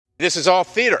This is all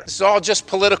theater. This is all just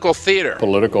political theater.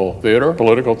 Political theater.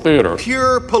 Political theater.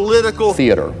 Pure political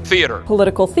theater. Theater.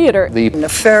 Political theater. The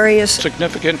nefarious,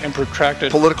 Significant and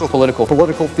protracted Political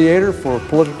theater for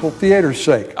political theater's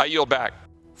sake. I yield back.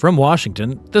 From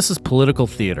Washington, this is Political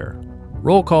Theater,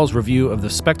 Roll Call's review of the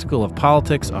spectacle of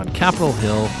politics on Capitol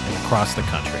Hill and across the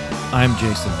country. I'm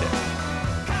Jason Dick.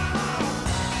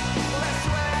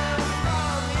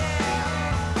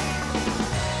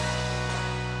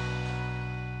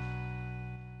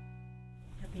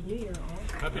 Happy New Year,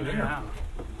 all. Happy New Year.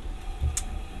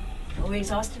 Are we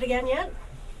exhausted again yet?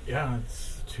 Yeah,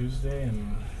 it's Tuesday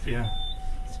and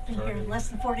It's been here less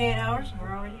than 48 hours and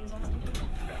we're already exhausted.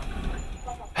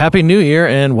 Happy New Year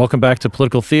and welcome back to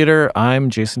Political Theater. I'm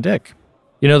Jason Dick.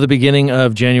 You know, the beginning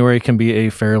of January can be a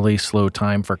fairly slow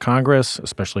time for Congress,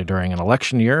 especially during an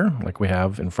election year like we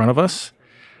have in front of us.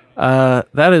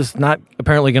 That is not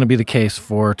apparently going to be the case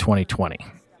for 2020.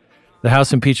 The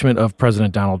House impeachment of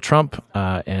President Donald Trump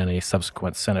and a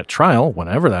subsequent Senate trial,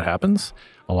 whenever that happens,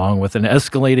 along with an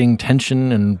escalating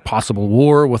tension and possible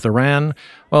war with Iran,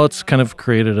 well, it's kind of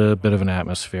created a bit of an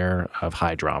atmosphere of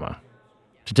high drama.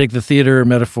 To take the theater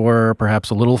metaphor perhaps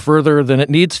a little further than it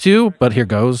needs to, but here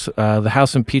goes, the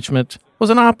House impeachment was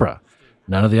an opera.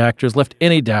 None of the actors left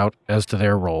any doubt as to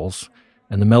their roles,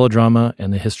 and the melodrama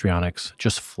and the histrionics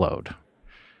just flowed.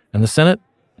 And the Senate,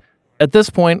 at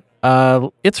this point,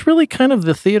 it's really kind of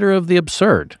the theater of the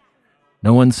absurd.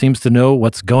 No one seems to know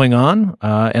what's going on,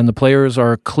 and the players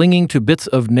are clinging to bits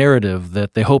of narrative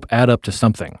that they hope add up to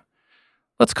something.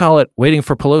 Let's call it Waiting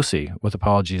for Pelosi, with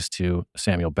apologies to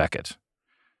Samuel Beckett.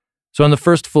 So on the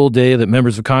first full day that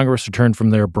members of Congress returned from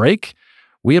their break,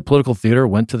 we at Political Theater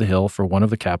went to the Hill for one of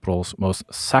the Capitol's most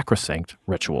sacrosanct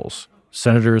rituals,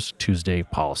 Senators' Tuesday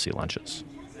policy lunches.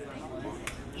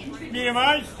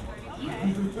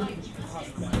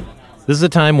 This is a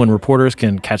time when reporters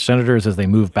can catch senators as they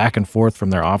move back and forth from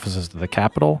their offices to the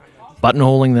Capitol,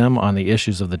 buttonholing them on the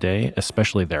issues of the day,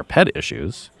 especially their pet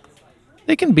issues.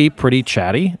 They can be pretty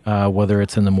chatty, whether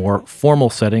it's in the more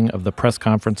formal setting of the press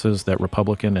conferences that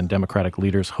Republican and Democratic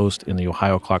leaders host in the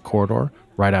Ohio Clock Corridor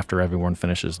right after everyone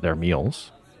finishes their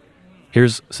meals.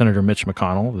 Here's Senator Mitch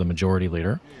McConnell, the majority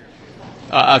leader.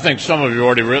 I think some of you have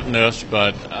already written this,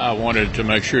 but I wanted to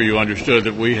make sure you understood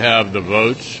that we have the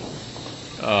votes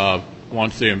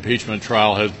once the impeachment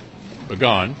trial has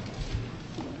begun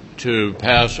to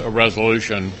pass a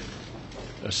resolution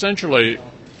essentially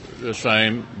the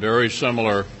same, very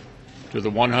similar to the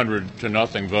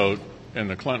 100-0 vote in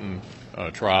the Clinton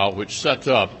trial, which sets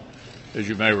up, as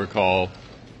you may recall,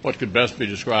 what could best be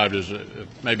described as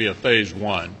maybe a phase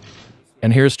one.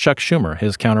 And here's Chuck Schumer,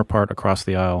 his counterpart across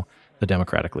the aisle, the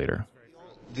Democratic leader.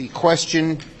 The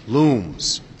question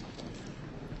looms.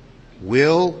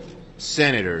 Will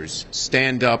senators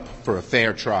stand up for a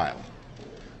fair trial?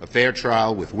 A fair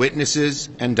trial with witnesses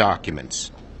and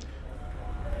documents.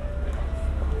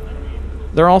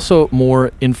 There are also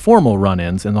more informal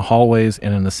run-ins in the hallways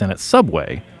and in the Senate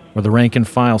subway, where the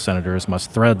rank-and-file senators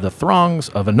must thread the throngs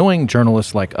of annoying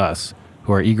journalists like us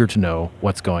who are eager to know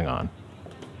what's going on.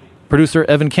 Producer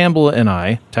Evan Campbell and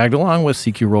I tagged along with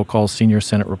CQ Roll Call's senior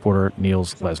Senate reporter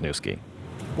Niels Lesniewski.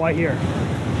 Why here?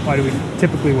 Why do we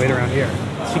typically wait around here?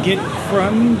 To get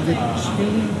from the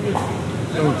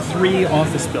three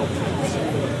office buildings,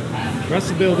 the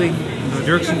Russell Building, the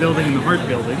Dirksen Building, and the Hart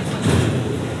Building.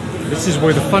 This is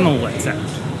where the funnel lets out.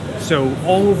 So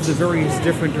all of the various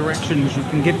different directions you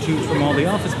can get to from all the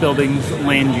office buildings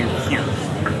land you here.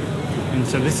 And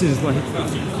so this is like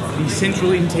the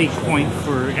central intake point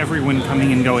for everyone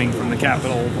coming and going from the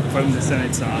Capitol, from the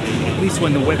Senate side, at least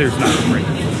when the weather's not great.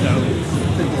 So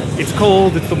it's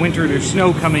cold, it's the winter, there's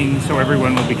snow coming, so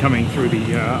everyone will be coming through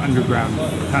the underground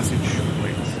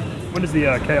passageways. When does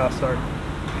the chaos start?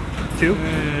 2?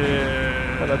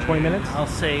 About 20 minutes? I'll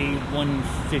say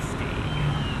 1:50.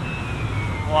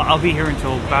 Well, I'll be here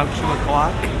until about 2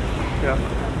 o'clock. Yeah.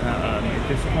 At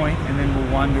this point, and then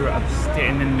we'll wander upstairs,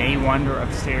 and then may wander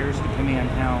upstairs, depending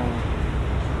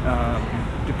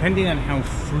on how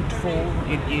fruitful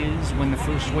it is when the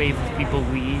first wave of people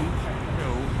leave.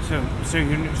 So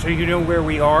you know where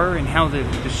we are and how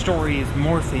the story is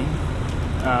morphing.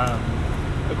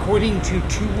 According to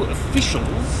two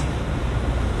officials,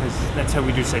 because that's how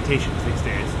we do citations these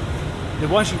days. The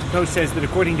Washington Post says that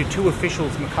according to two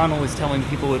officials, McConnell is telling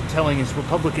his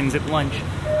Republicans at lunch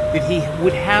that he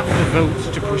would have the votes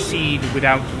to proceed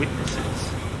without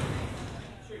witnesses.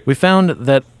 We found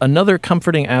that another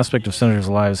comforting aspect of senators'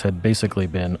 lives had basically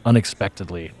been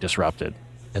unexpectedly disrupted,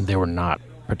 and they were not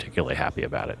particularly happy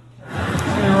about it.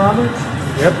 Senator Roberts?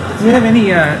 Yep. Do you have any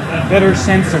better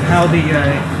sense of how the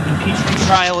impeachment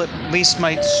trial at least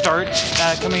might start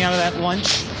coming out of that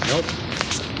lunch? Nope.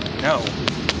 No.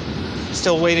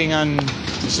 Still waiting on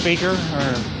the speaker,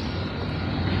 or?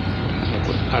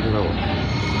 I don't know.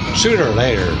 Sooner or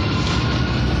later,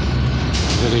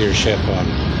 the leadership on,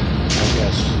 I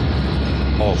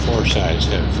guess, all four sides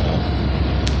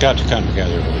have got to come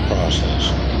together for the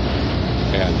process.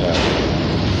 And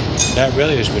that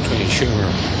really is between Schumer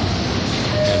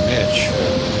and Mitch,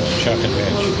 Chuck and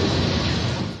Mitch.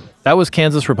 That was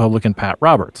Kansas Republican Pat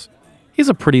Roberts. He's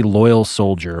a pretty loyal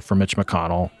soldier for Mitch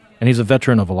McConnell, and he's a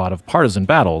veteran of a lot of partisan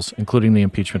battles, including the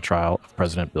impeachment trial of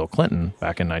President Bill Clinton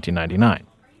back in 1999.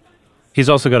 He's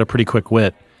also got a pretty quick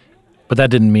wit, but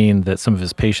that didn't mean that some of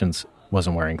his patience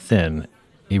wasn't wearing thin.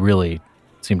 He really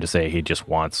seemed to say he just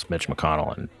wants Mitch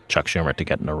McConnell and Chuck Schumer to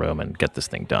get in a room and get this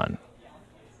thing done.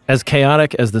 As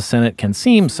chaotic as the Senate can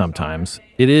seem sometimes,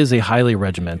 it is a highly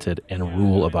regimented and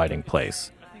rule-abiding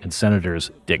place, and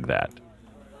senators dig that.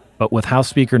 But with House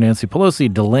Speaker Nancy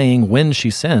Pelosi delaying when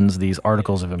she sends these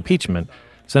articles of impeachment,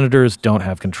 senators don't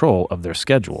have control of their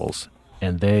schedules,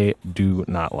 and they do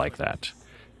not like that.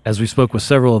 As we spoke with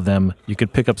several of them, you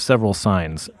could pick up several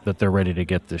signs that they're ready to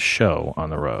get this show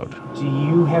on the road. Do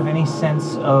you have any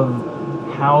sense of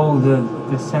how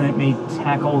the Senate may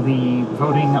tackle the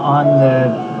voting on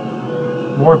the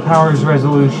War Powers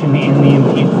resolution and the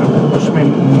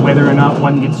impeachment, and whether or not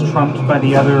one gets trumped by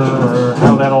the other, or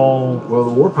how that all... Well,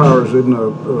 the War Powers isn't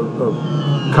a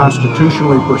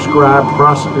constitutionally prescribed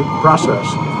process.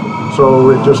 So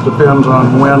it just depends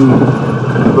on when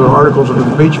the articles of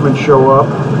impeachment show up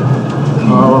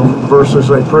versus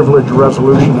a privileged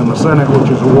resolution in the Senate, which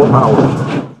is a War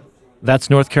Powers. That's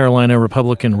North Carolina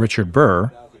Republican Richard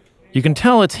Burr. You can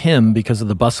tell it's him because of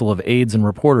the bustle of aides and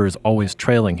reporters always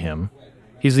trailing him.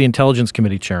 He's the Intelligence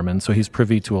Committee chairman, so he's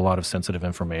privy to a lot of sensitive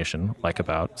information, like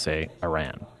about, say,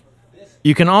 Iran.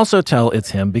 You can also tell it's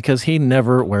him because he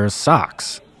never wears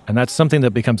socks, and that's something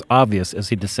that becomes obvious as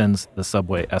he descends the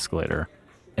subway escalator.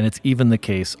 And it's even the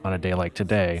case on a day like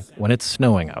today, when it's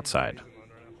snowing outside.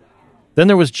 Then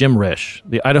there was Jim Risch,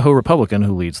 the Idaho Republican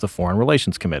who leads the Foreign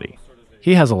Relations Committee.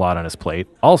 He has a lot on his plate,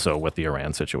 also with the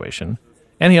Iran situation,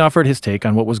 and he offered his take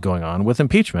on what was going on with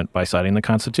impeachment by citing the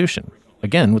Constitution,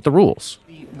 again with the rules.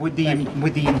 Would the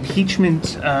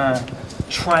impeachment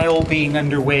trial being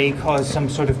underway cause some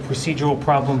sort of procedural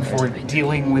problem for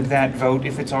dealing with that vote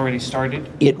if it's already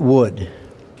started? It would.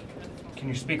 Can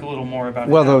you speak a little more about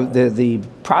Well, the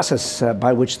process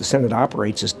by which the Senate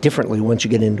operates is differently once you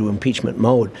get into impeachment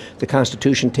mode. The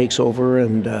Constitution takes over,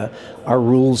 and our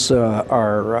rules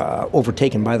are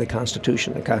overtaken by the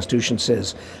Constitution. The Constitution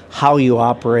says how you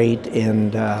operate,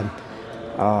 and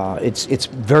it's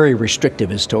very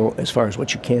restrictive as far as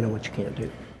what you can and what you can't do.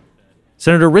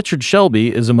 Senator Richard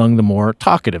Shelby is among the more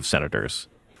talkative senators.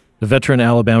 The veteran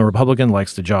Alabama Republican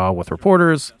likes to jaw with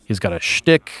reporters. He's got a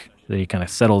shtick that he kind of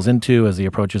settles into as he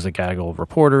approaches a gaggle of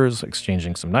reporters,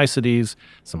 exchanging some niceties,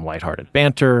 some lighthearted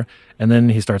banter, and then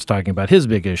he starts talking about his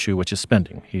big issue, which is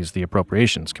spending. He's the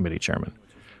Appropriations Committee chairman.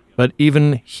 But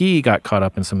even he got caught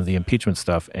up in some of the impeachment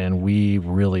stuff, and we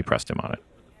really pressed him on it.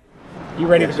 You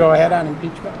ready to go ahead on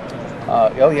impeachment?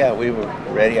 Oh yeah, we were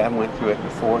ready. I went through it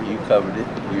before. You covered it.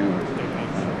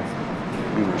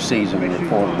 You were seasoned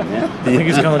reporter. I think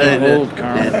he's going to go old,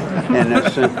 Carl. And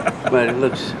but it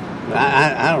looks.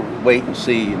 I don't wait and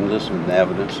see and listen to the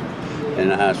evidence, and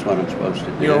that's what I'm supposed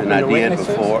to do. And I did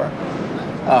before.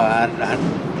 I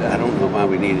don't know why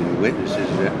we need any witnesses.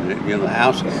 You know, the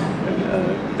House,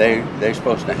 they're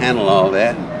supposed to handle all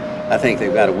that. I think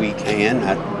they've got a weak hand.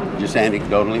 Just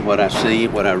anecdotally, what I see,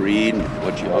 what I read, and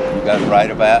what you got to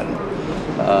write about.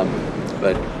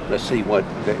 But let's see what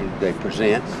they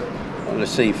present.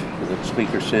 Let's see if the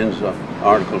Speaker sends the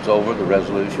articles over, the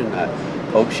resolution. I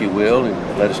hope she will,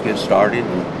 and let us get started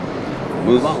and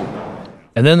move on.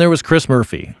 And then there was Chris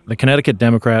Murphy, the Connecticut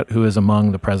Democrat who is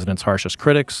among the president's harshest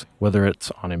critics, whether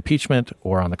it's on impeachment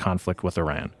or on the conflict with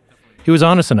Iran. He was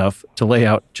honest enough to lay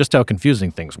out just how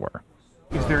confusing things were.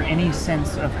 Is there any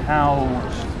sense of how,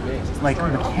 like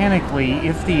mechanically,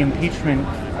 if the impeachment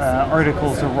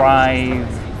articles arrive,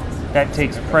 that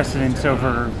takes precedence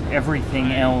over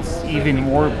everything else, even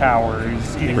War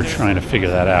Powers? We're trying to figure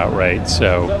that out, right?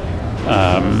 So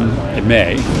it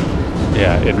may,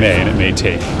 and it may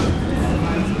take,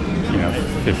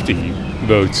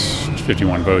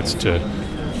 51 votes to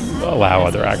allow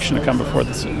other action to come before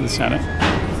the Senate.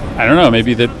 I don't know,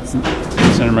 maybe that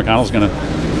Senator McConnell's going to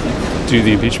do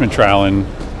the impeachment trial in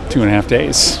 2.5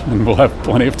 days, and we'll have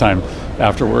plenty of time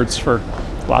afterwards for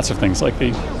lots of things like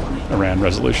the Iran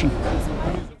resolution.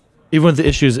 Even with the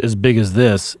issues as big as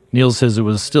this, Neil says it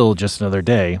was still just another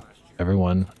day.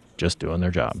 Everyone just doing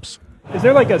their jobs. Is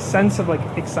there like a sense of like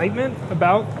excitement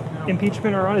about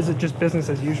impeachment, or is it just business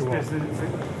as usual?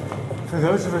 For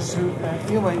those of us who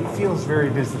feel like it feels very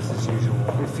business as usual.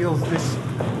 It feels this.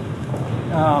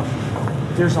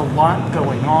 There's a lot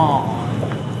going on,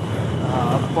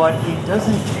 but it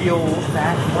doesn't feel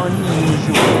that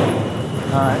unusual.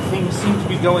 Things seem to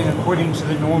be going according to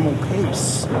the normal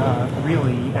pace,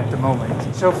 really, at the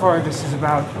moment. So far, this is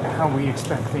about how we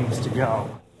expect things to go.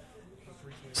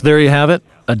 So there you have it,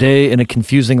 a day in a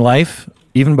confusing life.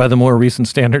 Even by the more recent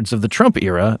standards of the Trump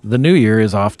era, the new year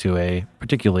is off to a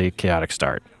particularly chaotic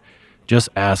start. Just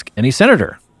ask any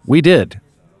senator. We did.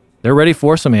 They're ready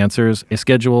for some answers, a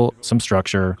schedule, some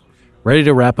structure, ready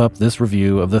to wrap up this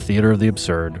review of the theater of the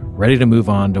absurd, ready to move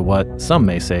on to what some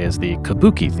may say is the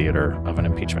kabuki theater of an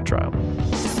impeachment trial.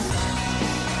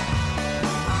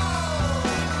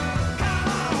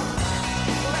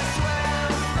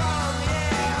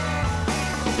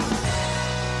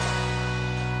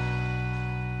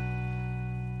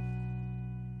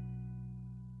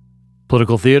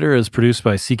 Political Theater is produced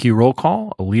by CQ Roll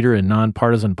Call, a leader in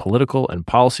nonpartisan political and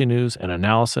policy news and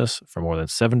analysis for more than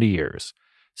 70 years.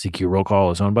 CQ Roll Call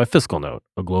is owned by Fiscal Note,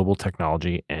 a global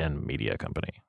technology and media company.